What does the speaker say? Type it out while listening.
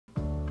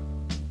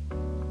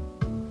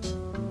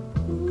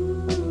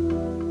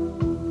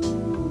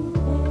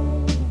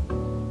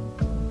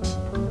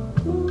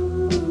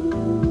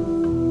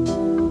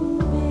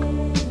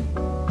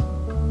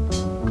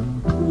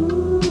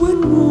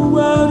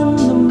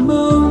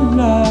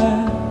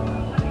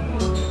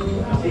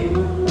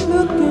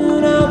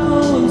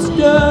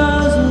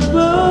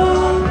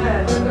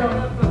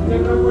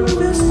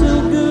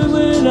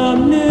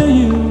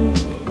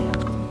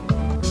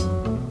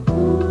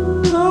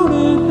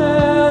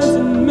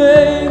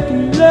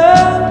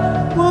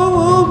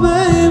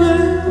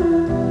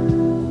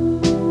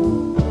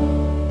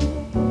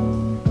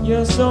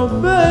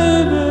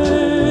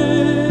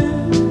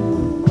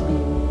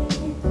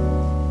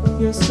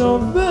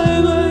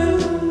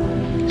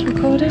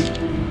recording?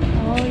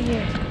 Oh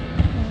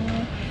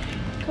yeah.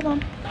 Come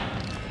on.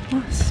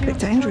 Oh, it's a bit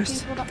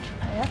dangerous. Let's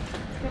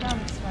go down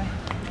this way.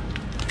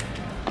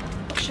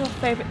 What's your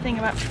favourite thing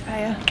about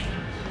Prepare?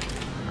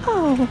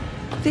 Oh,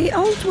 the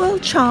old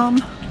world charm.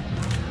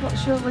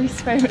 What's your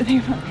least favourite thing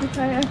about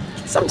Prepare?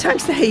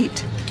 Sometimes the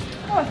heat.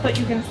 Oh, I thought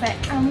you were going to say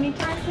how many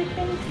times we've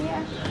been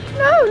here.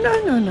 No.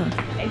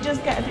 It does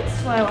get a bit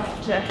slow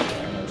after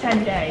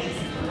 10 days.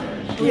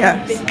 We Yes.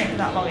 haven't been here for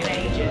that long in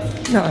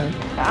ages. No.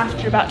 But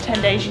after about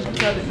 10 days you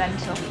go a bit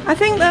mental. I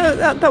think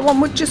that one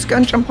would just go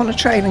and jump on a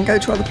train and go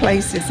to other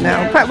places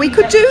now. Yeah, In fact, we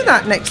could do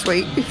that next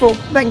week before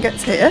Ben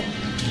gets here.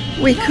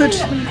 We could.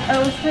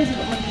 Oh, I suppose we've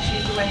got Monday,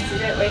 Tuesday, Wednesday,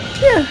 don't we?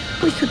 Yeah,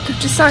 we could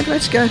decide where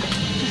to go.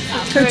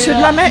 Go to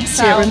La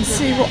Mezzia and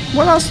see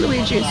what else,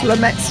 Luigi, is La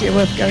Mezzia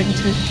worth going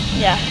to.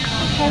 Yeah.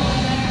 Okay.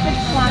 Good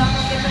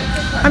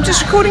plan. I'm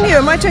just recording you.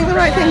 Am I doing the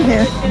right thing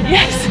here?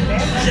 Yes.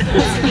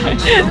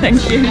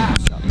 Thank you.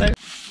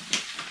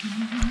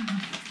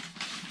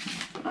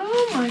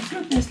 Oh my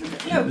goodness!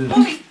 Look at no,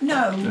 Polly,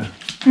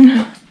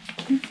 no.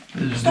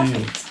 Stop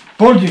it.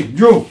 Polly,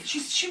 Joe.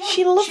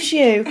 She loves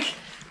you.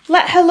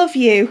 Let her love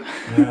you.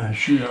 Yeah,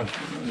 she does.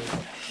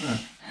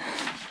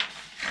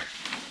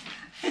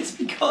 It's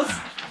because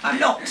I'm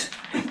not.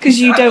 Because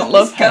you don't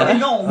love her. I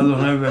don't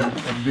have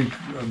a big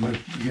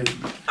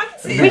I can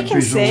see a it. We big can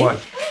piece see. of white.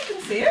 I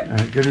can see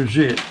it. Can you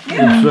see it?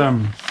 Yeah.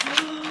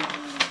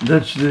 It's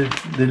that's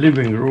the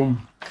living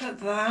room Look at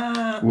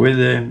that. where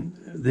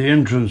the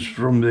entrance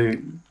from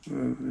the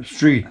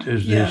street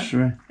is this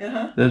way.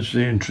 Uh-huh. That's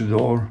the entry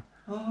door.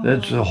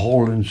 That's the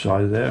hall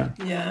inside there,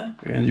 Yeah.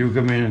 and you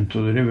come into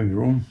the living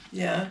room.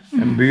 Yeah.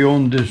 And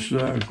beyond these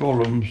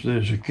columns,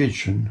 there's a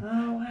kitchen.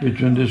 Oh, wow.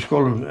 Between these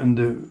columns and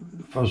the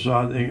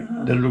facade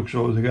that looks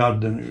over the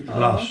garden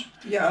glass.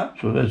 Yeah.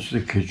 So that's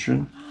the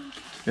kitchen.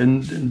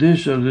 And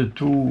these are the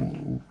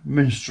two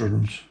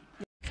minstrels.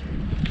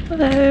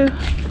 Hello.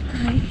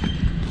 Hi.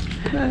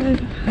 Hello.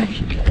 Hi.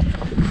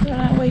 We're on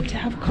our way to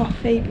have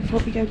coffee before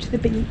we go to the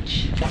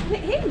beach. Can it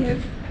hear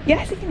you?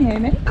 Yes, you can hear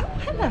me. Oh,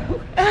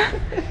 hello.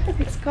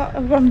 It's got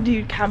a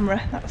rendezvous camera,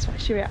 that's why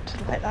she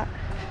reacted like that.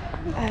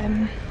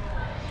 I'm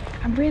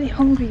really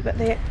hungry, but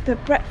the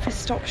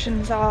breakfast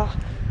options are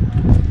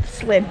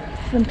slim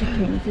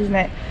pickings, isn't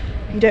it?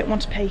 You don't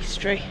want a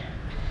pastry,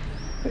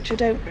 which I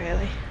don't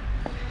really.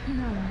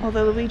 No.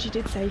 Although Luigi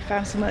did say he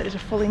found someone that did a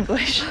full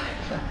English.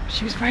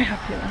 She was very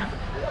happy with that.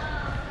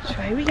 So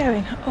where are we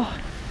going? Oh,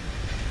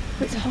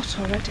 it's hot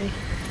already.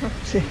 Oh,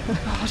 dear.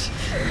 God.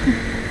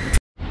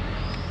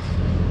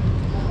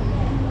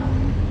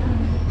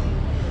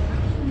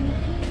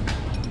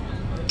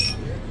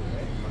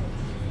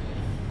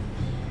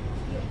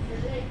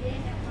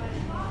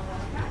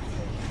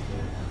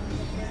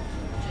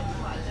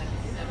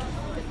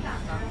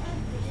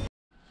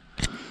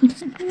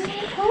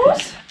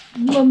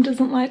 Mum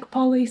doesn't like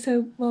Polly,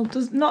 so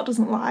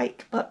doesn't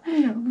like, but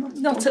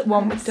not at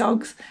one with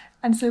dogs,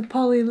 and so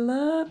Polly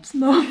loves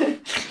Mum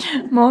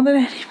more than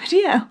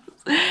anybody else.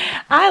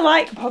 I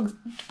like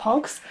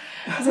pogs.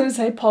 I was going to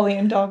say Polly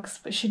and dogs,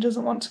 but she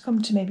doesn't want to come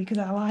to me because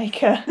I like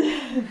her.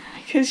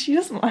 Because she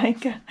doesn't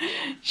like her.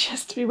 She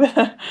has to be with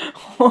her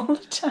all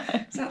the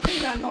time. Is that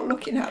thing I'm not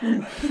looking at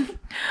them?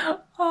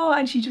 Oh,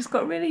 and she just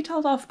got really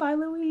told off by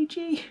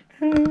Luigi.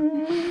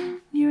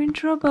 You're in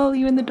trouble.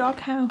 You're in the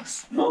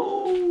doghouse.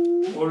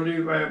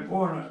 Only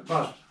one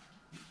bus.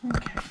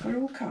 Okay,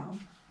 we're all calm.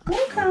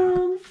 All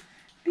calm.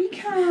 Be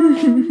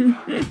calm.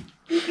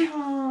 Be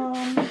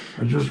calm.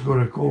 I just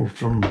got a call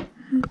from.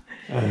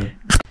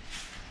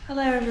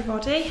 Hello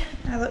everybody.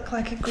 I look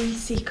like a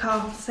greasy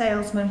car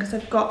salesman because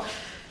I've got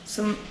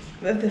some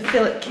of the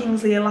Philip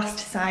Kingsley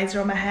elasticizer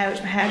on my hair,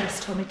 which my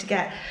hairdresser told me to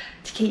get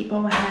to keep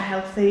all my hair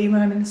healthy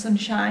when I'm in the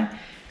sunshine.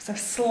 So I've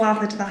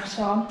slathered that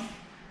on.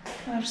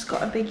 And I've just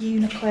got a big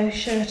Uniqlo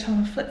shirt on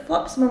and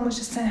flip-flops. Mum was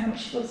just saying how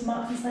much she loves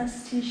Martin's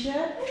nice t-shirt.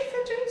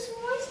 They're doing some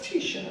nice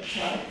t-shirts,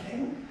 I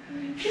think.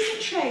 These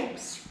are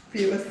shapes,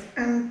 viewers,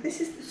 and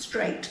this is the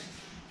straight.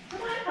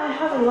 I'll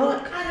have a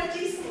look. And a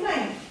decent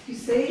length, you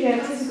see. Yeah,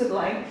 this is a good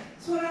length.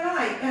 That's what I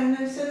like.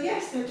 And so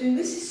yes, they're doing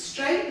this is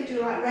straight. They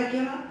do like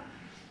regular,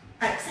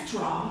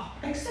 etc.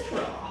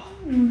 etc.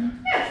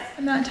 Yes.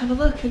 I might have a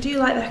look. I do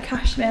like their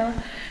cashmere.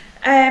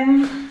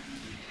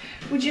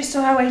 We're just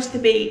on our way to the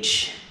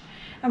beach,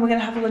 and we're going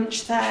to have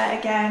lunch there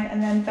again.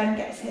 And then Ben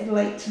gets here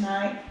late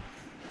tonight,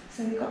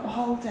 so we've got the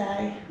whole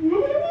day. And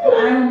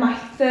I'm on my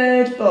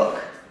third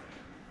book.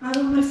 I'm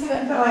on my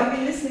second, but I've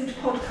been listening to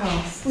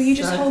podcasts. Will you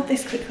just hold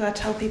this quickly? I'll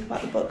tell people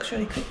about the books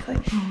really quickly.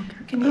 Oh,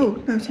 okay. Can you?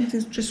 Oh, no,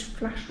 something's just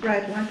flashed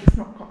red, like it's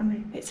not got a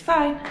name. It's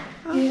fine.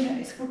 Oh. Yeah,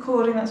 it's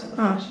recording, that's what the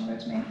flashing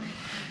words mean.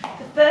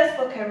 The first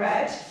book I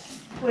read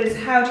was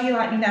How Do You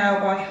Like Me Now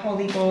by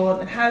Holly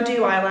Ball, and How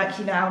Do I Like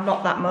You Now?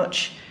 Not that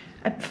much.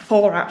 A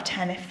 4 out of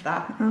 10, if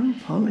that. Oh,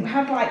 Holly. We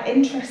had like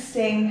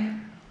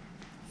interesting,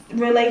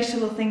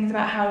 relatable things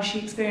about how she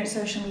experienced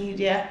social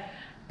media,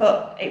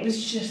 but it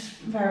was just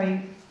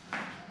very...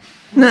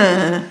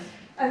 Nah.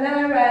 And then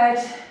I read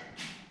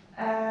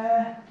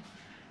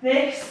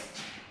this,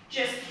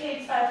 Just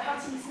Kids by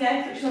Patti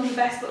Smith, which is one of the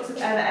best books I've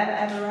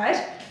ever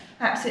read.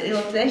 Absolutely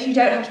loved this. You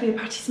don't have to be a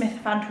Patti Smith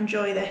fan to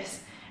enjoy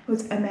this. It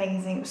was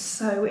amazing. It was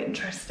so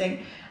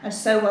interesting and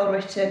so well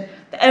written.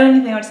 The only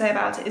thing I would say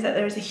about it is that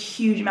there is a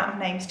huge amount of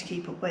names to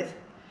keep up with.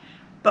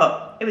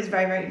 But it was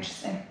very, very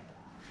interesting.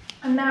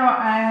 And now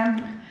I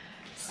am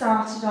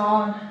started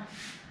on...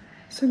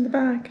 It's in the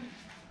bag.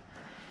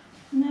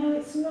 No,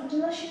 it's not,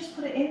 unless you just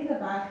put it in the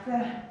bag.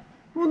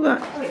 What that?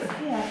 Oh, it's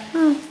here.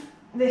 Oh.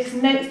 This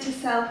Notes to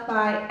Self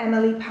by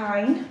Emily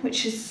Pine,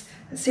 which is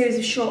a series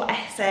of short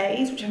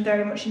essays, which I'm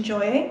very much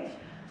enjoying.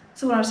 That's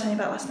the one I was telling you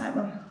about last night,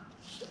 Mum.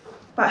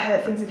 About her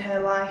things in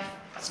her life.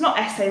 It's not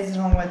essays in the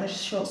wrong way, they're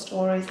just short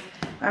stories.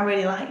 I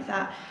really like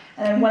that.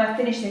 And then when I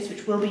finish this,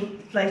 which will be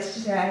later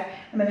today,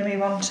 I'm going to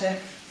move on to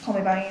Call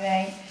Me By Your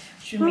Name,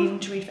 which I've been meaning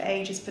to read for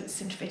ages, but it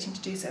seemed fitting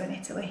to do so in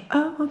Italy.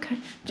 Oh, okay.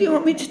 Do you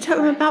want me to tell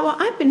them about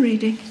what I've been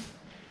reading?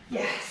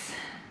 Yes.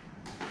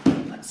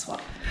 Let's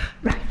swap.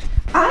 Right.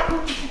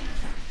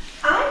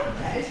 I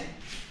read,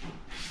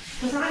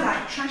 because I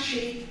like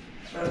trashy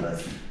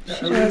thrillers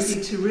that are easy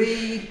to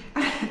read,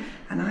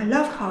 and I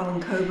love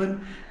Harlan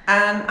Coben,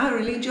 and I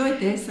really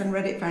enjoyed this and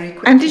read it very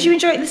quickly. And did you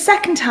enjoy it the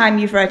second time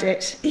you've read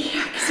it?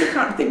 Yeah, because I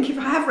can't think if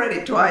I have read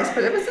it twice,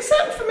 but there was a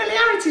certain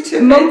familiarity to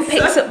it. Mum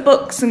picks up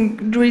books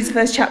and reads the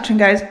first chapter and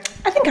goes,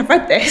 I think I've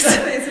read this.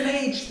 It's an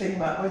age thing,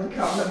 that when you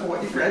can't remember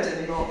what you've read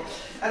anymore,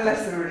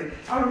 unless they're really...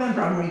 I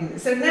remember I'm reading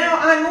it. So now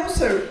I'm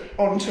also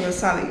on to a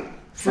Sally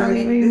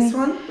Rooney, this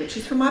one, which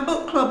is from my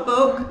book club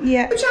book, which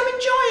I'm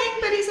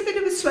enjoying, but it's a bit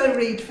of a slow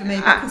read for me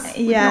because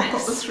we've not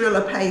got the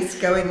thriller pace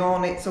going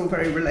on. It's all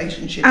very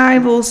relationship.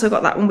 I've also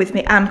got that one with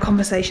me and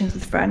Conversations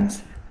with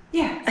Friends.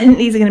 Yeah. I think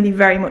these are going to be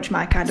very much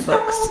my kind of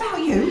books. It's not all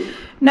about you.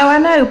 No, I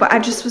know, but I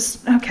just was,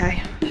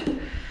 okay.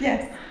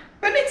 Yes.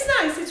 But it's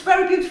nice, it's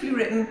very beautifully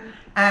written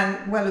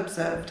and well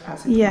observed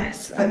as it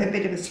Yes. But a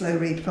bit of a slow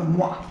read for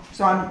moi.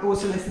 So I'm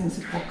also listening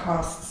to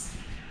podcasts.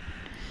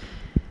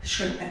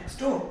 Shrink Next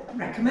Door.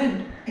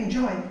 Recommend.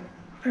 Enjoy.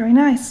 Very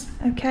nice.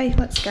 Okay,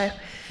 let's go.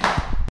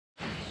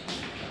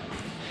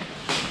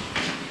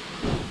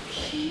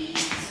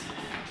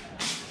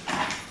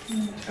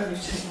 Only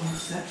take one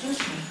step, don't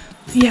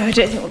you? Yeah, I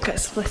don't think we'll get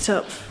split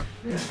up.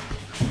 Yeah.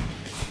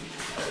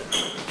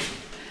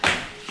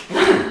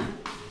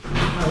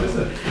 How is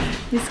it?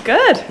 It's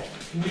good.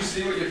 Can you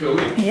see what you're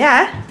filming?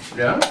 Yeah.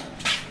 Yeah?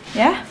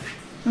 Yeah.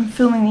 I'm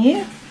filming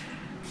you.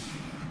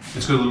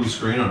 It's got a little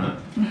screen on it.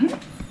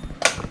 Mm-hmm.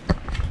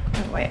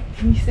 Oh, wait,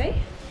 can you see?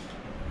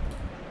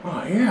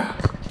 Oh, yeah.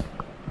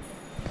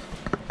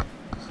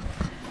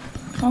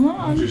 Come I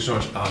on. do so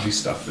much arty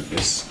stuff with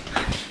this.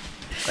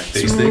 Like It's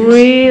these things.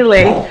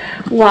 really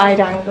wide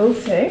angle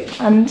too,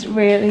 and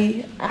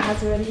really, it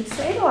has a really good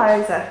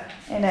stabiliser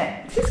in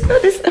it. This is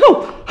good, isn't it?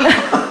 Oh!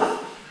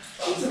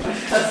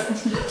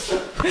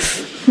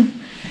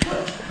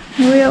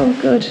 Real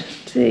good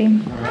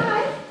team.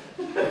 Hi.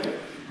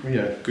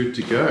 Yeah, good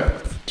to go.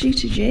 G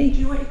to G. Do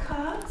you want your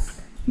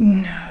cards?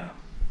 No.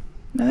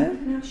 No?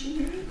 No, she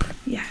needs.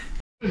 Yeah.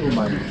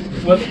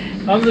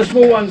 Well, the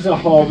small one's a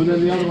hob and then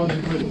the other one's a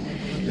middle.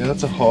 Yeah,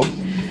 that's a hob.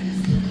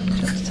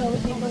 Just tell the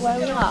people where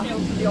we are.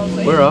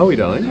 Where are we,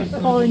 darling?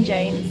 Paul and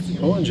James.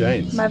 Paul and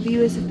Jane's. My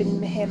viewers have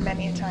been here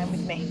many a time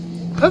with me.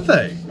 Have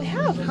they? They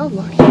have. How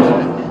lucky.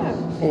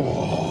 Yeah.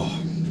 Oh.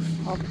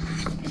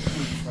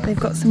 They've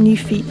got some new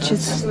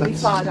features. We'll be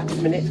fired up in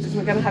a minute because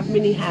we're going to have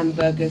mini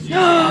hamburgers.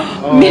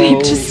 Mini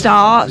to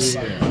start.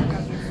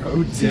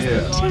 Oh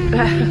dear.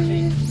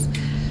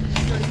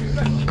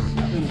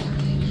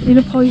 You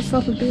gonna pour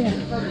yourself a beer?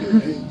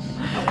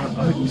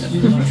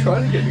 You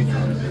trying to get me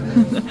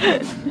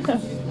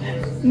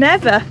drunk?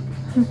 Never.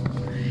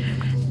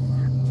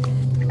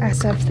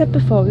 As I've said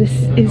before,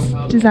 this is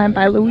designed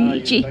by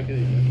Luigi,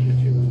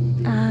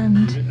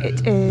 and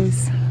it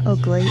is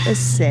ugly as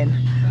sin.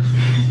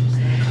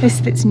 This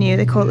bit's new.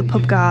 They call it the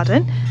pub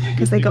garden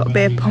because they got a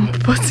beer pump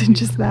put in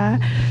just there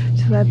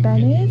to where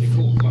Ben is.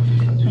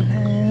 And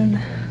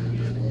then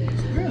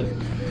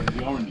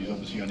The oranges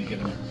obviously only get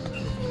them.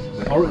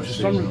 Orange, for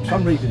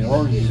some reason, the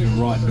oranges are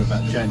ripe for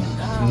about January.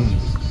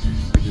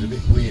 Which is a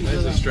bit weird.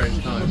 It's a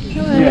strange time.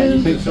 hello. Yeah,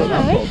 you think so?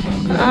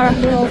 Our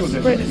Aperol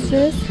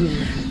spritzers.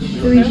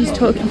 Luigi's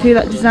talking through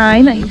that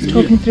design that he was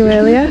talking through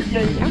earlier.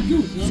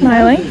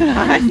 Smiling.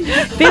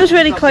 Feels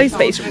really close,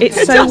 but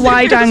it's so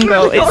wide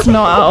angle. It's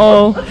not at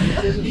all.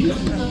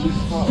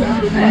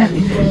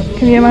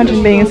 Can you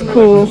imagine being as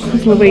cool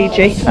as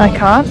Luigi? I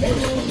can't.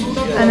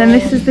 And then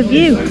this is the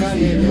view.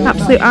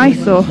 Absolute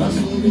eyesore.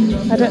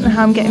 I don't know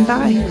how I'm getting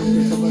by.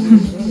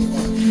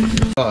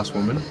 Last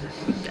woman.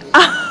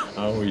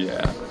 Oh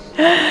yeah.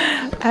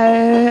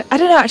 I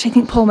don't know. Actually, I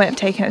think Paul might have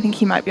taken it. I think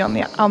he might be on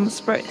the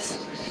spritz.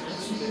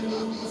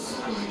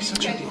 He's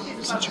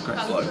such a great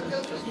bloke.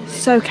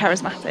 So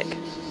charismatic.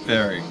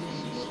 Very.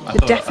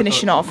 The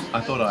definition of.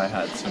 I thought I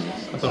had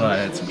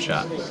some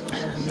chat.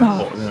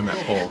 Oh. Then I met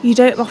Paul. You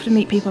don't often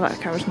meet people that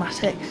are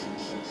charismatic.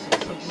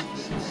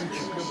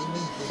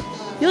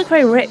 You look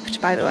very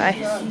ripped, by the way.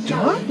 Do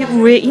I?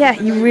 Yeah,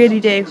 you really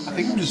do. I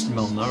think I'm just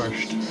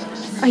malnourished.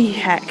 Oh, you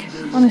heck.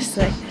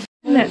 Honestly.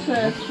 isn't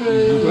it?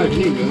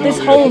 This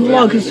whole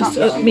vlog is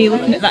just me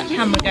looking at that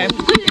camera going,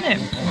 isn't it?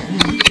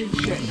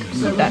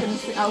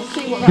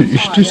 You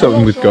should do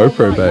something with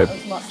GoPro, babe.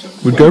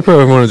 With GoPro,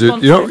 I want to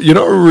do. You're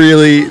not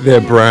really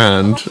their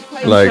brand.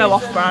 Like, so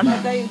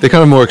off-brand. they're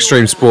kind of more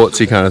extreme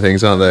sportsy kind of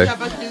things, aren't they?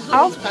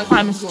 I'll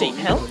climb a steep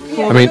hill.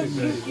 I mean,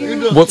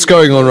 what's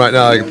going on right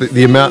now? Like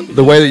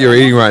the way that you're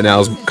eating right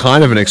now is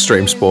kind of an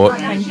extreme sport.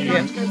 Thank you.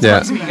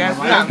 Yeah.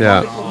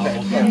 Yeah.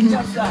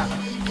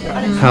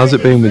 How's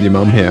it been with your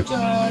mum here? Good.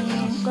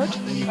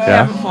 We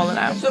Yeah. haven't fallen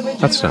out.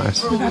 That's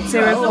nice. We've had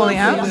 0 falling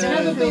out,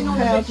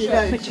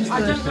 which is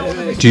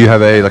good. Do you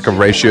have a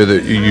ratio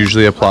that you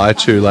usually apply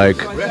to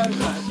like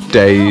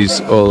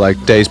days or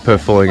like days per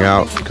falling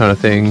out kind of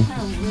thing?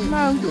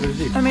 No,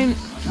 I mean,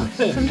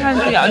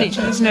 sometimes we get on each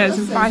other's nerves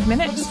in 5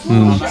 minutes,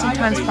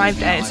 sometimes 5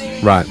 days.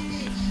 Right.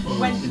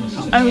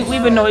 I mean,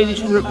 we've annoyed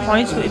each other at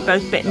points, but we've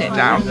both bitten it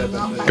down.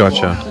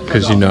 Gotcha.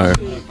 Because you know.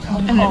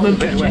 And then we're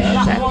British, so.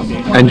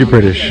 And you're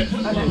British.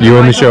 You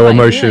only show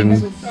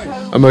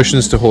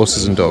emotions to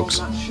horses and dogs.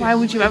 Why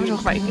would you ever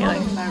talk about your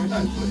feelings?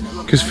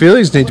 Because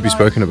feelings need to be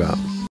spoken about.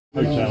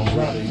 Hotel, the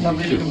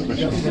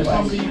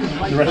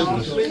rest of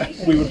us,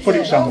 we would put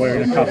it somewhere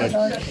in a cupboard.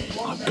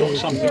 I've got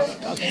something.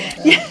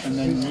 And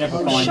then never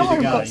find it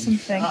again. Got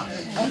something.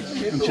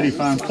 Until you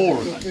found 4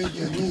 of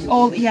them.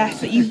 All,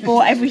 yes, that you've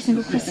bought every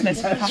single Christmas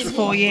for the past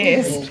 4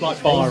 years. It's like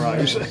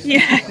biros.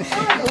 Yeah.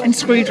 And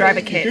screwdriver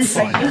kits.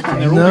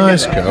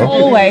 Nice girl.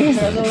 Always.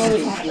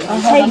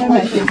 Take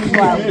measures as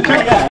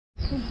well.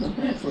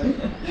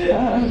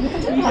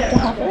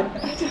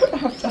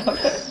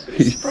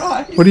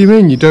 What do you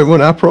mean? You don't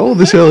want Aperol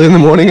this early in the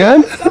morning,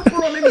 Anne?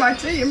 Aperol in my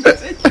tea in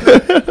particular.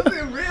 It's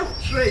a real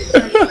treat,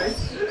 actually.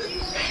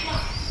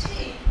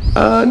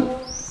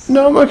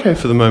 No, I'm okay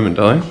for the moment,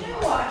 darling. You know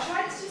what? I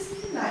tried to do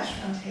something nice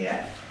around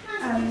here.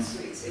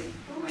 Sweetie,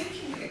 we're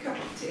making you a cup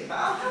of tea, but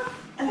I'll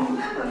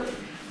have lemon.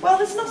 Well,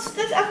 there's not.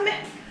 There's,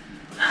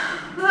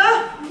 Well,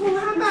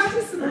 how bad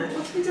is it? What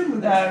have we done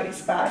with it? No,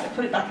 it's bad. I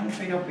put it back in the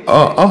fridge.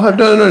 I'll have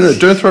no.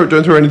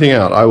 Don't throw anything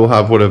out. I will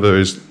have whatever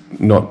is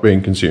not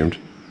being consumed.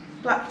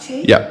 Black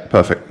tea? Yeah,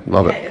 perfect.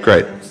 Love it.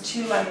 Great. There's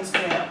 2 lemons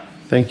coming up.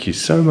 Thank you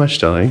so much,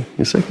 darling.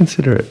 You're so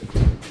considerate.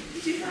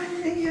 Did you find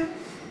anything else?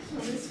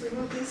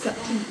 That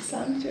didn't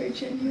sound very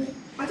genuine.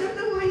 I don't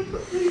know why you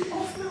put the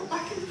off milk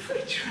back in the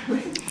fridge,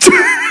 really.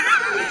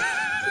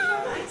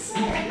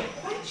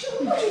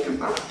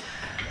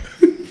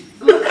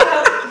 Look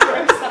how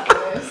gross that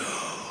is.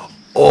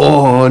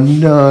 Oh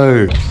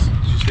no! Did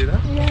you see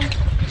that? Yeah.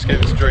 Just gave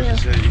us a joke.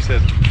 He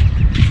said,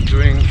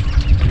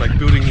 I'm like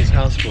building his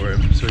house for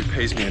him, so he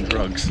pays me in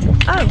drugs.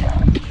 oh.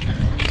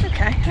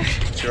 Okay.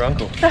 It's your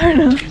uncle. Fair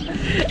enough.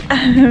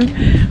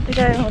 We're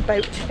going on a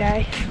boat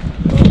today.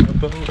 On a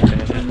boat.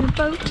 On a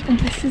boat, and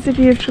this is a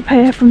view of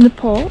Tropea from the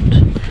port,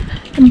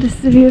 and this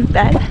is a view of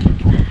Ben.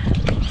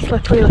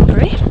 Slippery,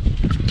 lippery.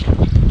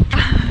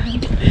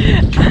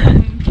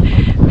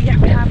 But yeah,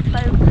 we have a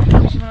boat,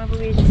 which is one of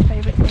Luigi's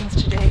favourite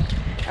things to do,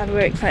 and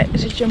we're excited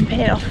to jump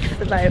in off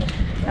the boat,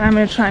 and I'm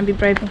going to try and be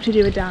brave enough to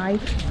do a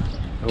dive.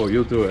 Oh,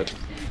 you'll do it.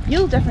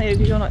 You'll definitely do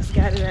because you're not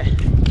scared of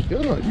it.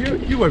 You're not.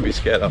 You won't be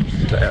scared of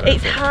it.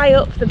 It's high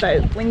up the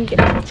boat. When you get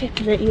to the tip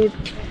of it, you're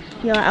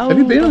like, oh. Have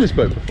you been on this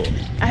boat before?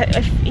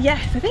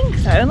 Yes, I think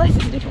so, unless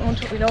it's a different one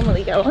to what we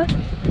normally go on.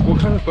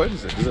 What kind of boat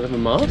is it? Does it have a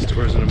mast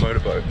or is it a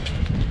motorboat?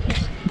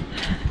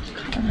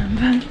 Can't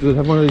remember. Does it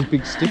have one of these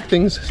big stick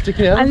things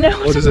sticking out? I know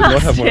Or what does a it not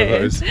mast have one of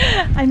is. those?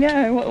 I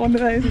know what one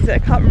of those is. I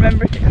can't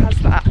remember if it has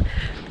that.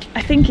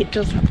 I think it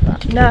does have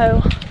that.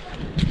 No,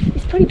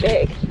 it's pretty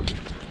big.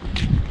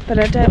 But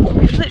I don't.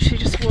 We've literally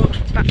just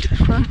walked back to the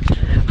front.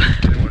 I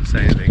didn't want to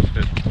say anything,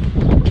 but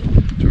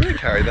do you really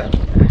carry that?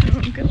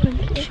 I'm good,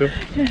 thank you. Sure.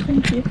 Yeah,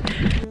 thank you.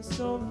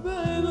 So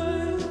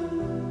baby,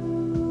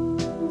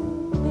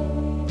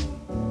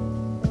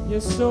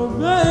 yes, so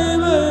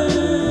baby,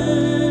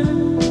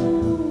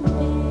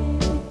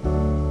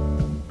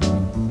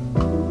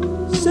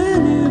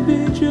 Sandy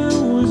Beach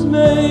was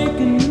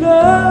making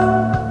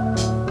love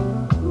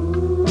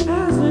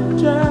as the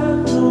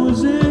tide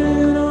goes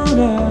in on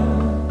out.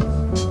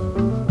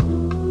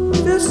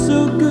 Feels so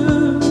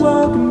good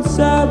walking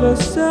side by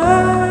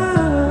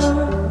side.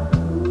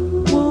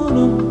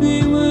 Wanna be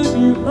with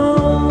you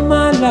all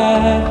my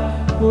life,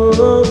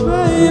 oh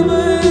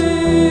baby.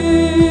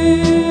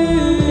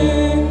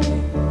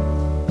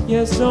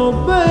 Yes, oh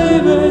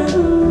baby.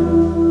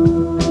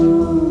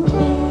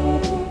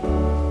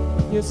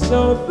 Yes,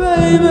 oh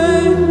baby.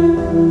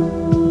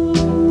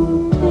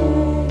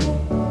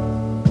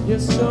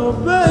 Yes, oh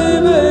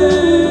baby.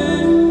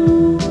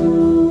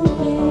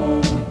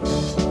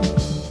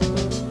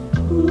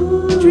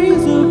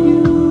 Dreams of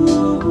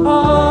you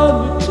all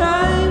the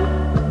time.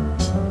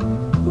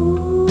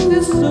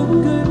 It's so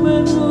good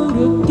when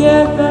we're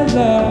together,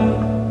 love.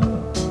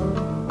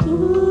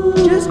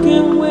 Just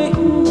can't wait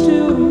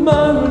until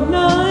tomorrow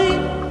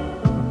night.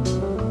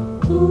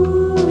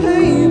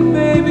 Hey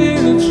baby,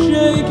 let's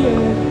shake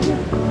it.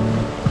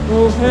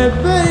 Oh hey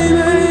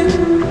baby.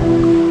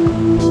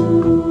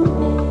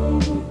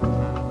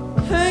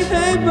 Hey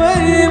hey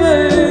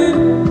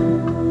baby.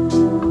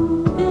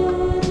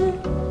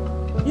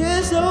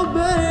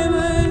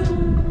 baby.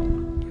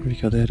 What have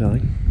you got there,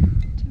 darling?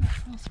 2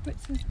 Aperol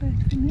spritzers both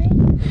for me.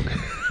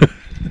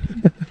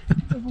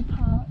 Double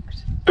parked.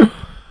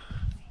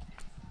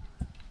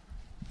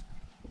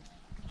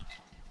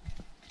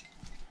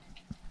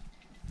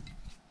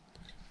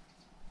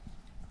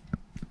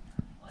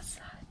 What's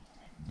that?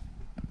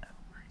 Oh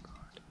my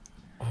god.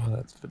 Oh,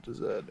 that's for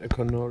dessert. A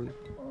cannoli.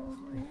 Oh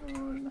my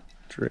god.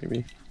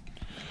 Dreamy.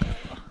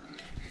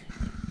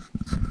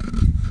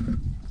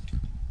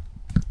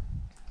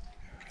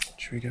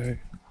 Should we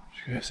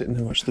go sit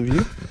and watch the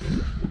view?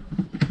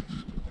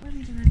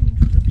 Really done an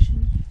introduction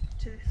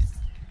to this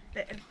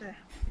bit of the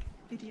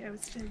video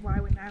as to why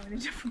we're now in a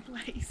different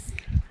place.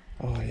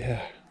 Oh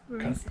yeah.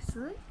 We're in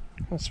Sicily.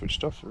 I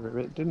switched off for a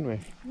bit, didn't we?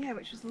 Yeah,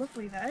 which was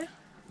lovely though.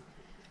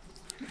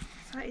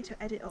 Excited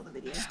to edit all the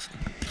video.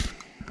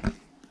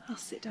 I'll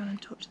sit down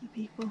and talk to the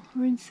people.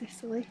 We're in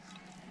Sicily.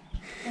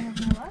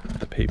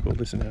 The people,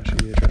 listen how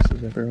she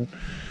addresses everyone.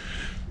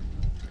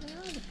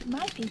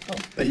 My people.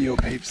 They're your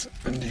peeps,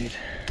 indeed.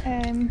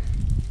 In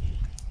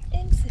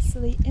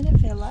Sicily, in a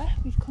villa.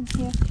 We've come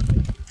here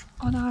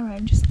on our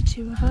own, just the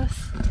two of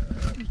us.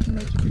 We can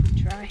make it really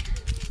dry.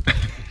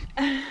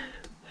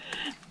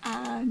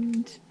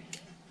 And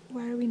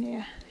where are we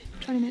near?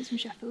 20 minutes from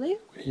Sheffield.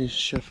 Here's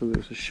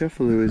Sheffield. So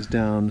Sheffield is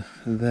down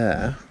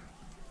there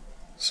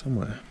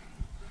somewhere.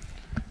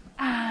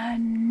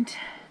 And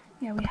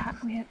yeah, we had.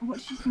 What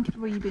did you think of?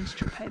 Well, you've been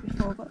to Tropea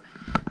before, but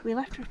we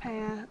left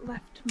Tropea,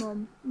 left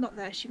Mum not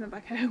there. She went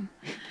back home,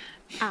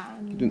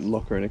 and You didn't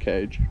lock her in a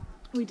cage.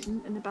 we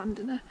didn't and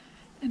abandon her.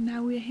 And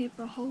now we're here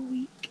for a whole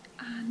week,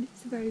 and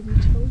it's very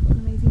beautiful. We've got an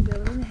amazing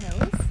villa in the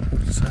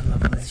hills. So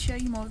lovely. I'll show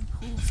you more of the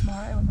pool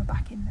tomorrow when we're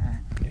back in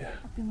there. Yeah.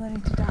 I've been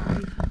learning to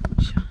dive,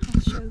 which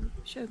I'll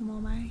show them all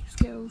my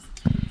skills.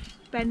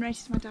 Ben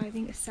rated my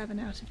diving a 7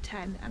 out of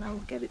 10, and I will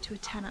give it to a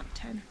 10 out of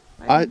 10.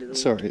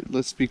 Sorry,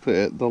 let's be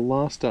clear. The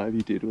last dive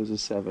you did was a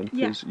 7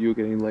 because you were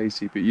getting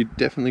lazy, but you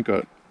definitely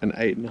got an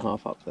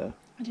 8.5 up there.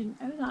 I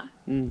didn't know that.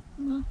 Mm.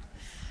 Well,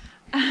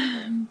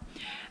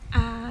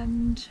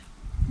 and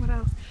what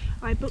else?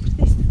 I booked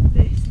this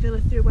villa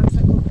through a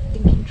website called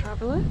Thinking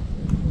Traveller.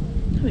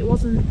 It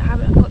wasn't, I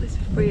haven't got this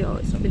for free or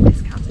it's not been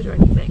discounted or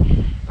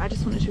anything, but I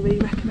just wanted to really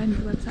recommend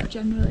the website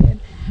generally. And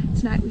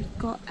tonight we've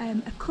got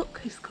a cook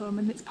who's come,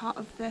 and it's part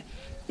of the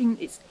thing.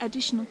 It's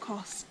additional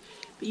cost,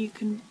 but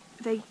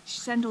they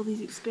send all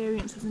these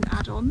experiences and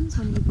add-ons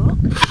when you book.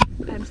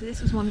 So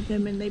this was one of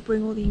them, and they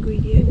bring all the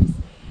ingredients.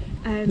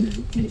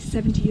 And it's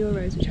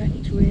 €70, which I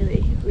think is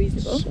really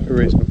reasonable. So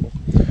reasonable.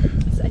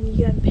 So, and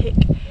you then pick.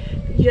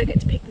 You don't get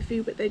to pick the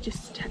food, but they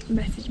just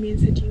messaged me and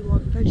said, do you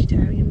want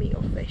vegetarian, meat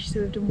or fish?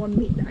 So we've done one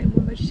meat night and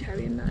one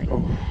vegetarian night.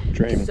 Oh,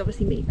 dream. This is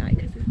obviously meat night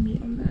because there's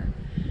meat on there.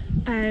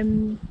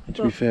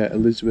 To be fair,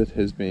 Elizabeth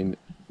has been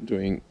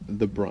doing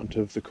the brunt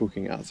of the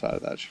cooking outside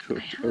of that. She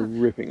cooked a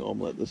ripping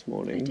omelette this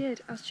morning. I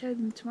did. I'll show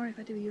them tomorrow if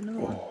I do you another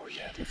one. Oh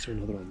yeah, let's do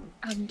another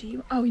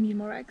omelette. We need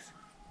more eggs.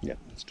 Yeah,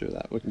 let's do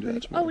that. We can do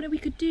that tomorrow. Oh no, we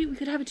could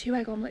have a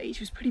 2-egg omelette each.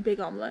 It was a pretty big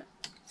omelette,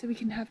 so we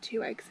can have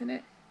 2 eggs in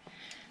it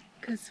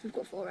because we've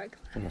got 4 eggs.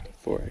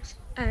 4 eggs.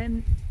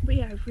 But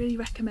yeah, I really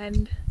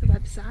recommend the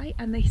website,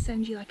 and they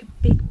send you like a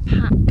big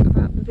pack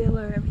about the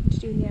villa and everything to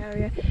do in the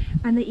area,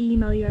 and they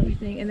email you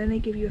everything, and then they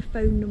give you a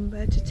phone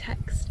number to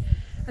text.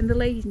 And the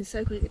lady's been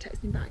so quick at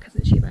texting back,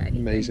 hasn't she, about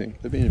anything? Amazing.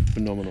 They've been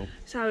phenomenal.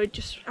 So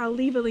I'll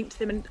leave a link to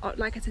them, and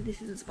like I said,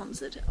 this isn't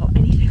sponsored or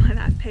anything like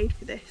that. I've paid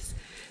for this,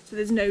 so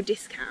there's no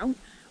discount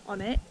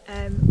on it.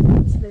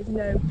 So there's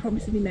no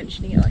promise of me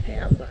mentioning it like I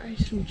am, but I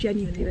just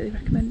genuinely really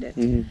recommend it.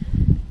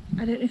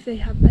 I don't know if they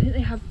have. I think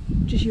they have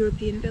just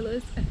European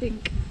villas. I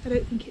don't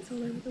think it's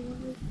all over the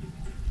world.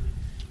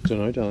 Don't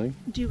know, darling.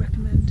 Do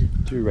recommend.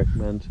 Do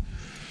recommend.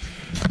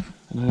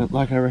 And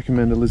I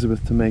recommend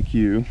Elizabeth to make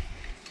you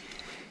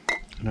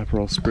an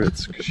Aperol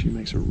Spritz, because she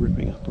makes a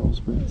ripping Aperol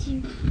Spritz.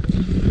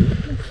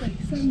 Lovely,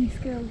 so many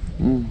skills.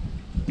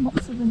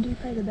 Lots of them do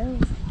pay the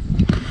bills.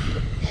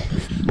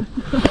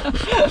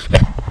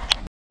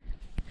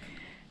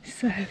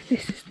 So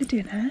this is the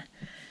dinner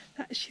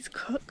that she's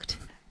cooked.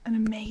 An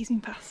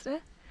amazing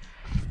pasta.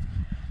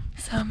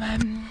 Some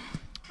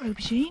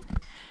aubergine,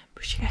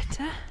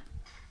 bruschetta,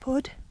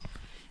 pud,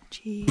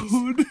 cheese,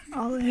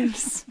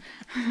 olives,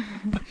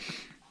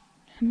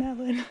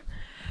 melon,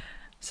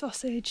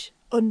 sausage,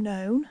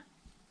 unknown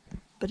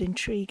but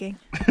intriguing.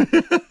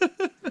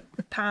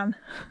 Pan.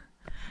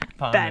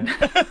 Ben.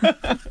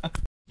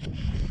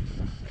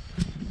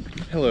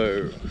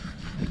 Hello.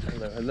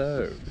 Hello,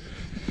 hello.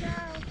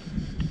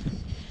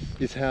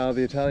 Is how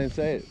the Italians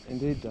say it.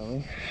 Indeed,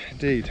 darling.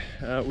 Indeed.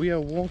 We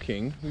are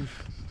walking. We've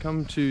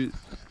come to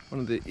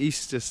one of the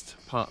eastest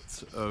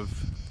parts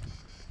of...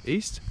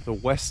 The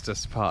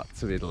westest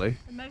parts of Italy.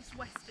 The most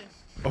western.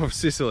 Of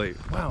Sicily.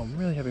 Wow, I'm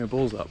really having a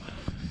balls up.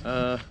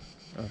 Oh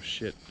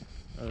shit.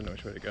 I don't know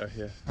which way to go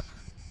here.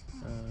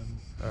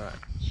 Alright.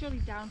 Surely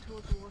down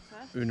towards the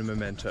water. Una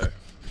memento.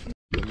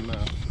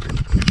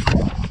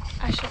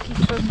 I shall keep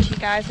talking to you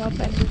guys while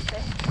Ben does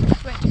this.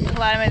 We went to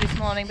Palermo this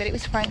morning, but it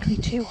was frankly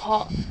too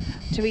hot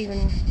to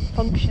even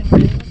function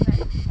really, wasn't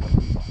it?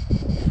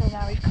 So now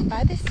now we've come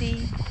by the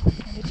sea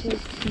and it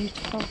is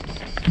beautiful.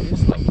 It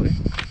is lovely.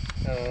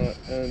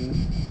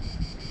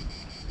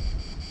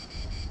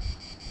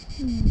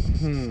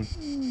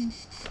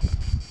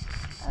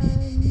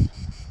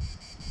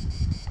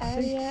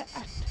 Area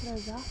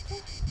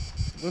Atrazata?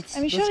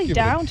 Let's surely give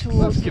down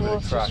towards the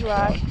water's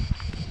right.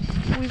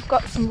 We've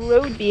got some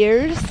road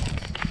beers,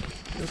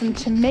 some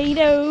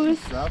tomatoes,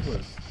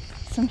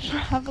 some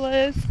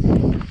travellers,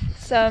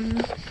 some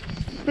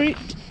fruit,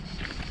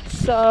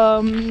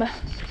 some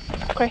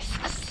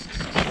crisps,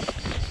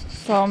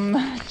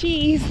 some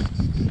cheese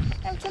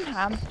and some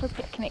ham for a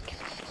picnic.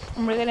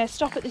 And we're going to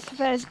stop at this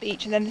first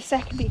beach, and then the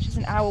second beach is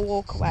an hour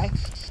walk away.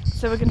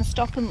 So we're going to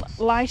stop and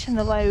lighten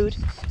the load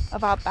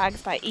of our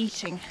bags by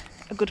eating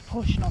a good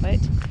portion of it.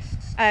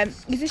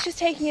 Is this just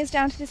taking us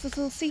down to this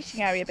little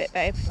seating area bit,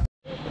 babe?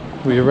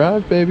 We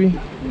arrived, baby.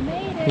 We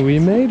made it. We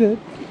made it.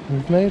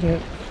 We've made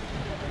it.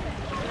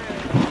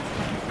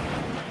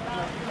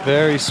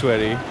 Very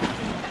sweaty.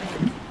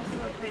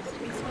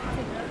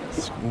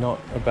 It's not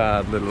a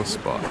bad little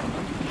spot.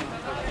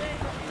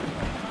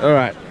 All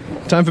right,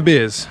 time for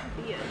beers.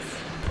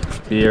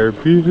 Beer,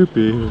 beer,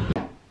 beer.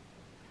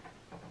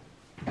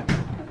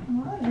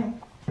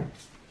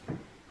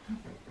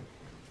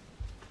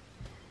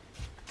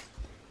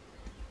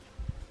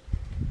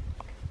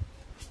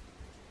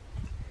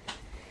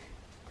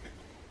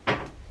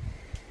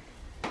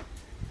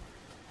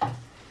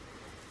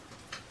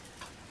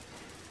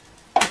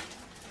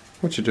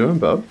 What you doing,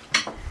 bub?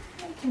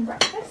 Making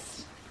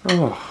breakfast.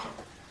 Oh,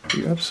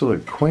 you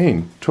absolute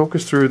queen. Talk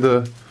us through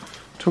the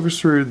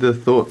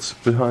thoughts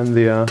behind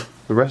the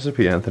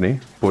recipe, Anthony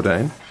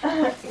Bourdain.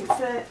 It's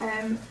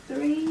a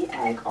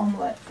 3-egg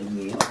omelette for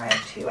you. I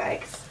have 2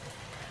 eggs.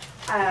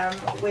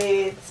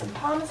 With some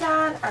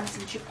parmesan and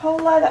some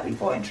chipotle that we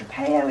bought in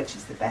Tropeo, which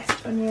is the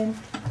best onion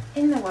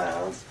in the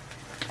world.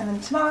 And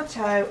then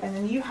tomato, and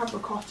then you have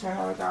ricotta and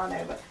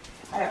oregano, but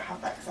I don't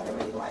have that because I don't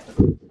really like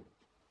them.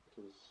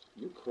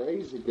 You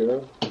crazy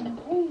girl. I'm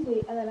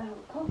crazy. And then I have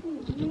a coffee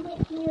that you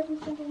make for me every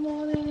single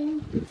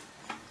morning.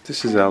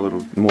 This is our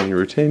little morning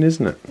routine,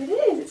 isn't it? It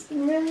is. It's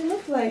been really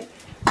lovely.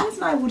 Where's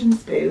my wooden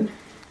spoon?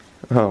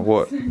 Oh,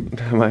 what?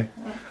 I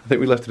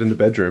think we left it in the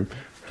bedroom.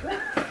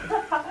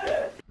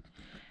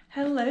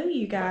 Hello,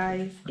 you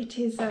guys. It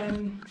is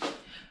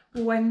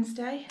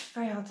Wednesday. It's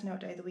very hard to know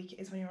what day of the week it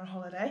is when you're on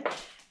holiday.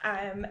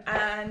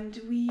 And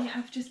we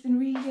have just been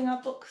reading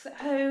our books at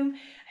home.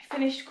 I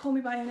finished Call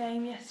Me By Your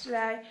Name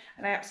yesterday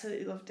and I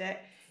absolutely loved it.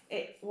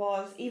 It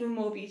was even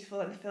more beautiful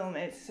than the film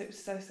is, so it was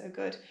so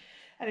good.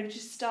 And I've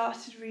just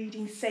started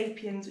reading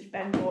Sapiens, which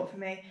Ben bought for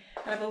me.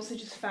 And I've also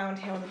just found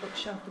here on the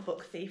bookshelf The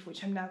Book Thief,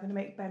 which I'm now going to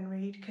make Ben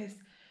read because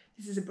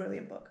this is a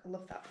brilliant book. I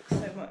love that book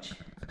so much.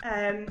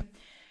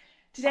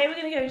 Today we're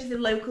going to go to the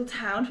local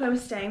town where we're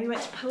staying. We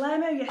went to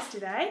Palermo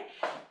yesterday.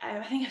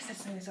 I think I've said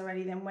some of this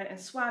already, then went and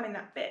swam in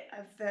that bit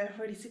of the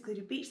really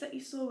secluded beach that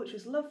you saw, which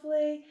was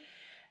lovely.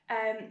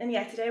 And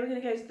yeah, today we're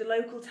going to go to the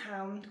local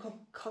town called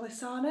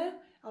Colisano.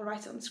 I'll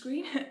write it on the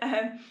screen.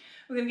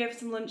 We're going to go for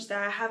some lunch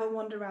there, have a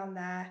wander around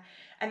there.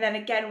 And then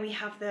again, we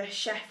have the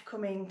chef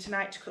coming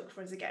tonight to cook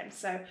for us again.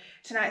 So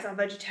tonight's our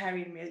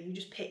vegetarian meal. You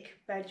just pick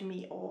veg,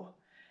 meat or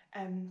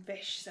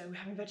fish. So we're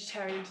having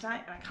vegetarian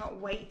tonight and I can't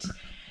wait.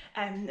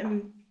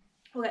 And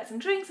we'll get some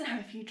drinks and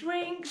have a few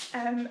drinks.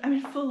 I'm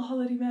in full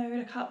holiday mode.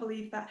 I can't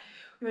believe that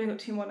we've only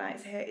got 2 more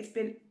nights here. It's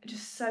been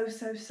just so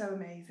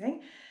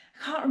amazing.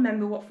 I can't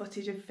remember what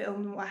footage I've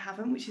filmed and what I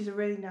haven't, which is a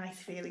really nice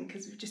feeling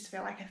because we just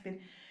feel like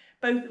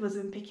both of us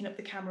have been picking up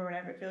the camera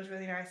whenever. It feels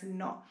really nice and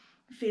not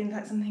feeling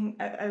like something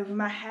over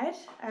my head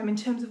in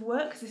terms of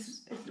work,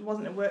 because it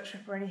wasn't a work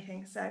trip or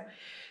anything. So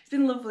it's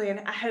been lovely, and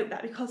I hope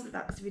that because of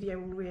that this video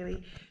will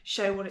really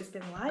show what it's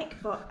been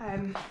like. But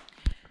I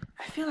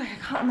feel like I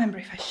can't remember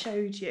if I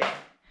showed you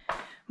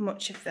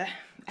much of the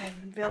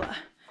villa,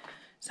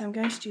 so I'm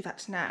going to do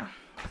that now.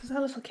 This is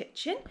our little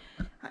kitchen,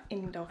 our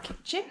indoor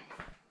kitchen.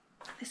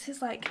 This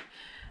is like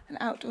an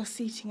outdoor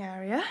seating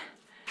area.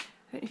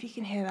 I don't know if you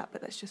can hear that,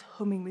 but that's just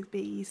humming with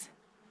bees,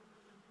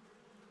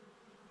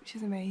 which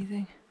is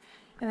amazing.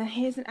 And then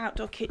here's an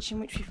outdoor kitchen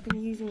which we've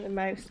been using the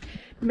most.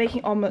 We're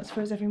making omelettes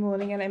for us every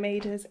morning, and I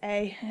made us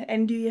a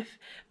andouille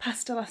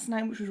pasta last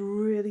night, which was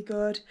really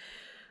good.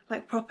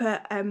 Like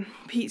proper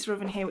pizza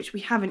oven here, which we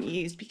haven't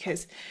used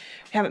because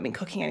we haven't been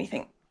cooking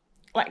anything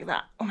like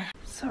that. Oh my God.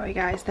 Sorry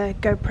guys, the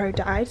GoPro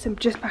died, so I'm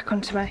just back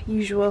onto my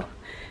usual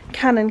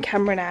Canon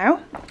camera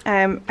now.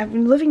 I've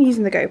been loving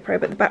using the GoPro,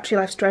 but the battery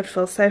life's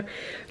dreadful, so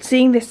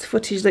seeing this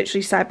footage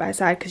literally side by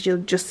side, because you'll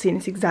just see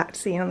this exact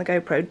scene on the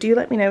GoPro, do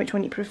let me know which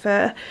one you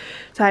prefer,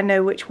 so I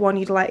know which one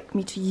you'd like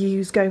me to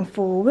use going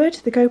forward.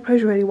 The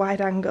GoPro's really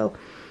wide angle,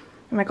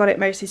 and I got it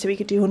mostly so we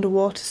could do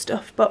underwater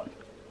stuff, but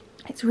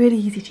it's really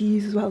easy to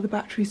use as well. The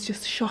battery's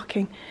just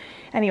shocking.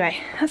 Anyway,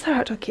 that's our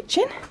outdoor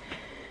kitchen.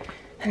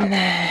 And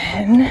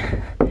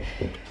then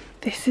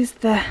this is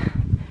the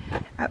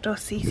outdoor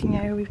seating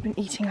area. We've been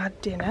eating our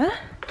dinner,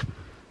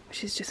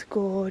 which is just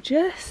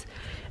gorgeous.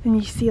 And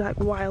you see like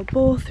wild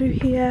boar through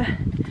here.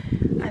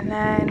 And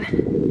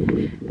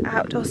then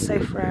outdoor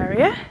sofa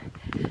area.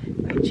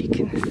 which you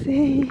can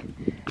see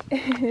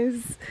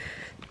is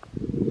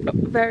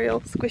very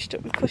old, squished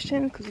up with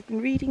cushion because we've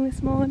been reading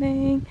this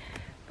morning.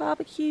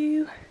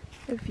 Barbecue,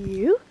 a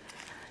view,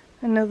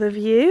 another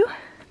view.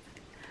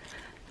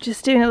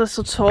 Just doing a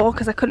little tour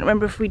because I couldn't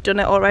remember if we'd done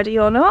it already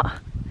or not.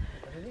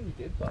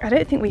 I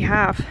don't think we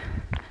have.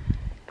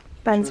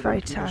 Ben's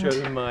very tanned. Show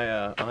them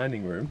my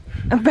ironing room.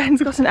 And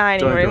Ben's got an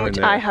ironing room, which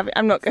I haven't.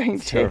 I'm not going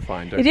to.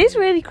 Terrifying. It is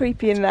really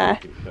creepy in there.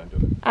 Don't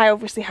do it. I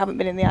obviously haven't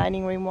been in the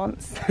ironing room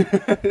once.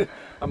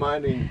 I'm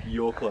ironing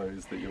your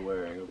clothes that you're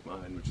wearing of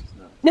mine, which is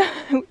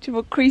nice. Which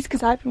will crease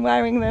because I've been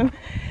wearing them.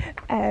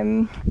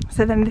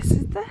 So then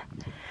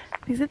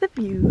these are the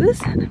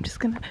views, and I'm just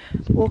going to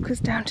walk us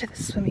down to the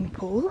swimming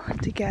pool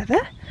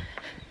together.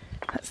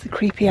 That's the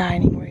creepy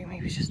ironing room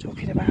he was just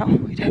talking about.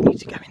 We don't need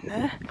to go in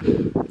there.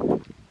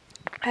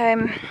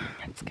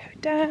 Let's go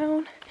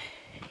down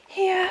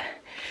here.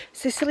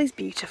 Sicily's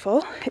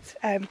beautiful. It's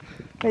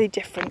really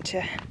different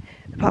to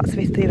the parts of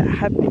Italy that I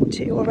had been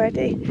to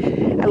already.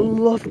 I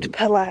loved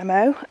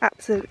Palermo,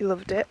 absolutely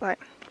loved it. Like,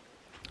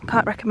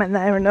 can't recommend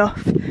there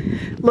enough.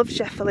 Loved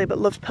Sheffield, but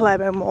loved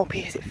Palermo more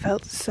because it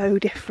felt so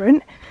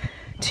different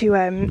to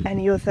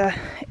any other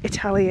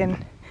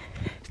Italian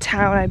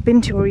town I'd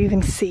been to or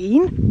even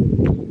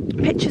seen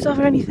pictures of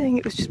or anything.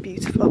 It was just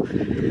beautiful.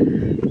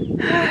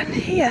 And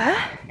here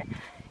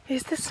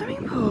is the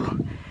swimming pool.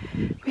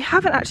 We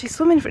haven't actually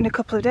swum in for it in a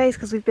couple of days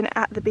because we've been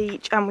at the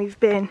beach and we've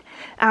been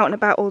out and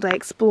about all day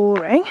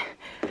exploring.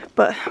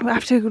 But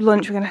after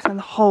lunch we're going to spend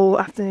the whole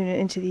afternoon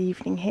into the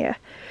evening here,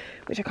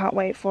 which I can't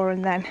wait for,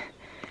 and then,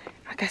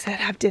 like I said,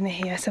 have dinner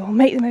here. So we'll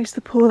make the most of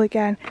the pool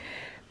again,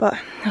 but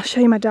I'll show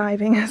you my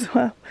diving as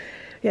well.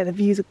 Yeah, the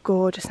views are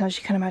gorgeous, and as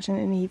you can imagine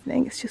in the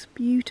evening it's just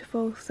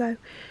beautiful. So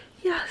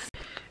yes,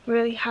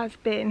 really has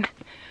been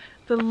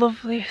the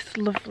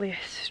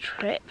loveliest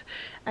trip.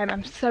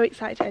 I'm so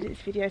excited to edit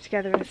this video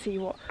together and see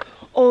what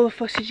all the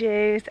footage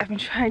is. I've been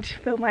trying to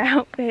film my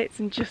outfits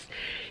and just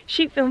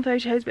shoot film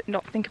photos but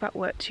not think about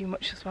work too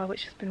much as well,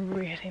 which has been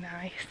really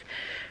nice.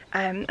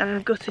 And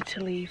I'm gutted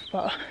to leave,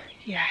 but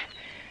yeah,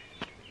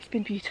 it's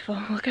been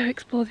beautiful. We'll go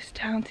explore this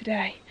town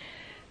today,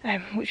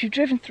 which we've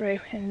driven through,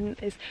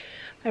 and is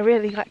a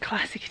really like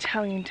classic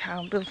Italian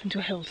town built into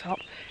a hilltop,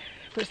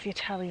 which the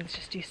Italians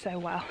just do so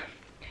well.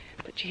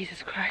 But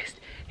Jesus Christ,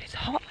 it's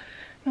hot.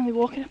 I'm only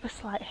walking up a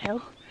slight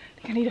hill.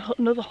 I think I need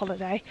another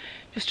holiday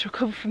just to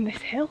recover from this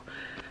hill.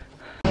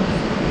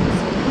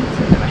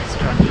 Into the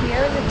restaurant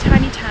here in the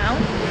tiny town,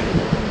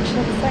 which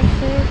looks like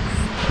this.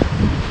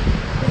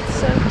 It's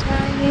so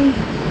tiny.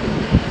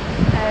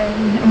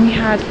 And we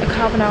had a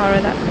carbonara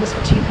that was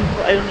for 2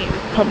 people only. It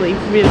was probably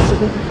really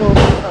struggling for 4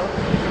 people.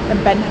 And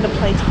Ben had a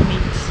plate of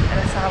meat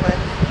and a salad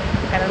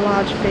and a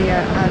large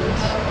beer and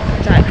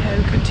a Diet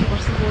Coke and 2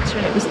 bottles of water,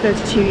 and it was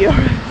 €32.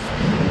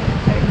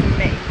 And it was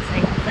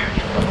amazing,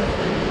 very full.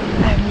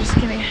 I'm just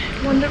going to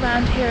wander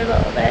around here a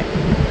little bit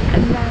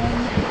and then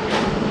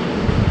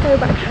go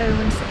back home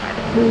and sit by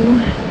the pool.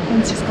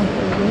 And it's just gone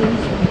for a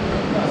week.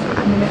 So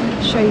I'm going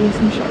to show you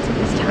some shots of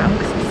this town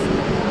because it's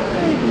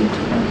very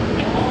beautiful.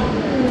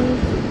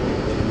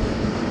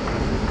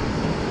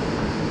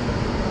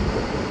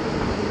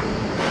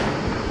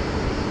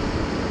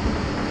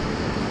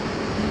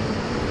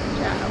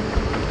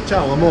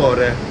 Ciao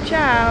amore.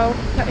 Ciao.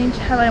 That means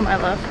hello my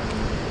love.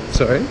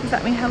 Sorry? Does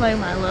that mean hello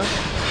my love?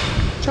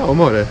 Ciao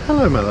amore.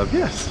 Hello my love,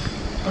 yes.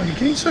 Oh, you're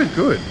getting so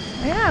good.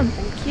 I am,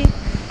 thank you.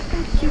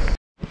 Thank you.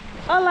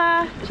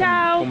 Hola,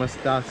 ciao. ¿Cómo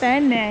estás?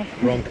 Bene.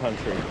 Wrong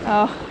country.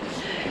 Oh,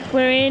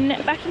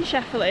 we're back in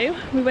Sheffield.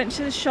 We went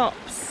to the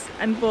shops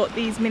and bought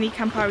these mini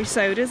Campari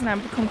sodas, and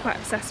I've become quite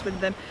obsessed with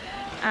them.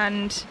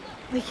 And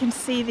you can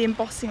see the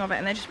embossing of it,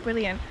 and they're just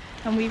brilliant.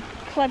 And we've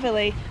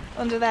cleverly,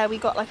 under there, we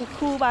got like a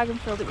cool bag and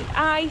filled it with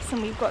ice,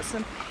 and we've got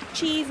some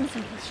cheese and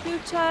some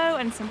prosciutto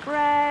and some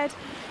bread.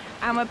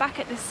 And we're back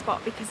at this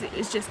spot because it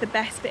was just the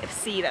best bit of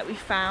sea that we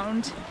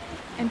found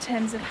in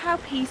terms of how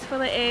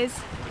peaceful it is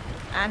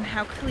and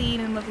how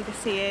clean and lovely the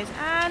sea is.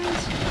 And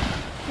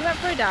we went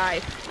for a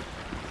dive.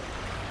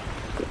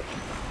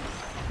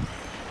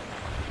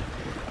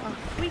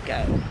 Off we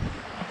go.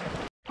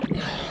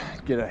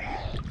 G'day.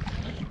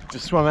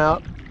 Just swum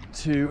out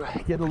to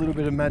get a little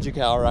bit of magic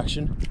hour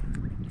action.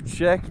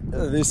 Check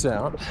this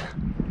out.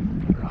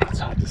 Oh, it's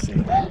hard to see.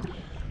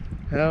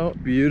 How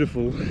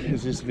beautiful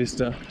is this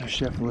vista of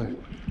Sheffield?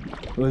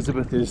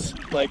 Elizabeth is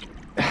like,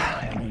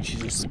 I mean,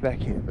 she's a speck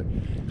here, but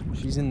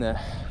she's in there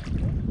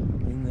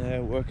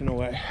working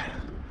away.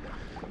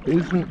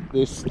 Isn't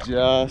this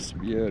just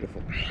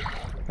beautiful?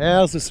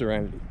 How's the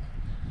serenity?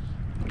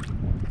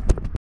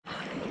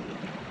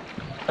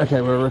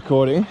 Okay, we're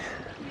recording.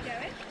 You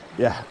going?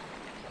 Yeah.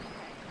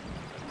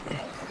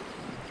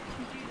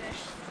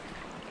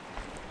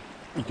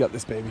 You got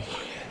this, baby.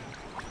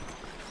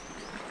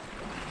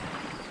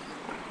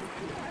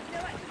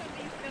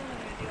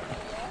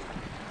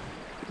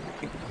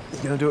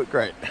 You're gonna do it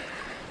great.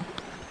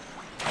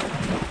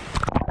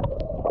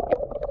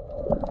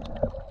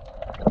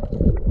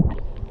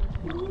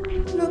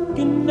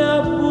 Looking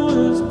up for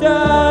the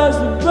stars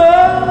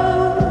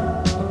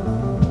above.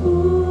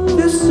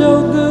 They're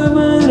so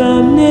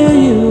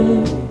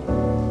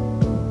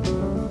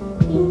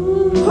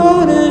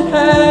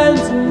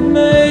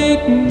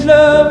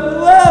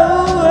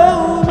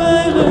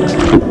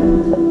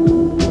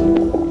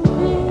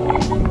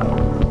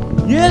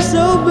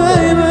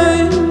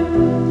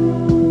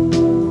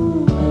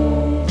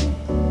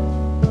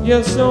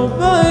Yes, oh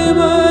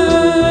baby.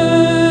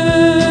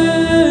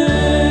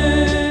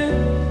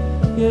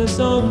 Yes,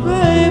 oh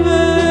baby.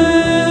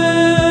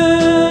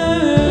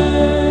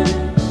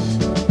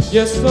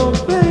 Yes, oh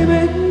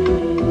baby.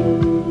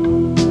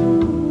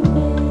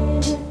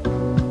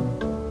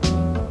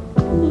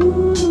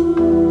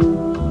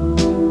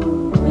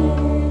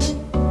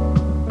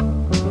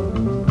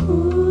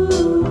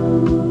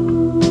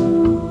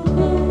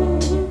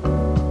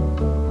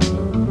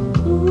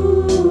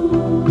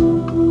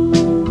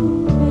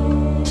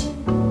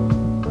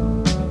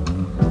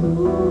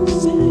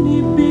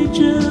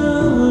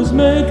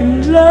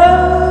 Making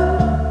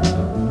love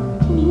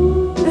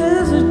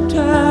as the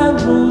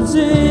tide rolls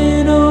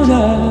in on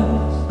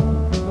us.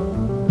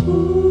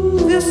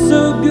 It's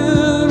so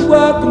good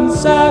walking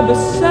side by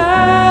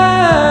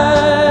side.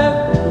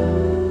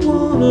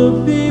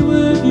 Wanna be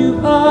with you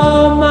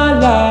all my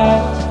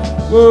life.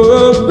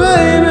 Whoa,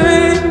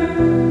 baby.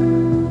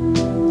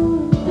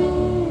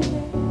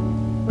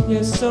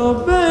 Yes, oh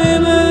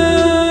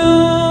baby.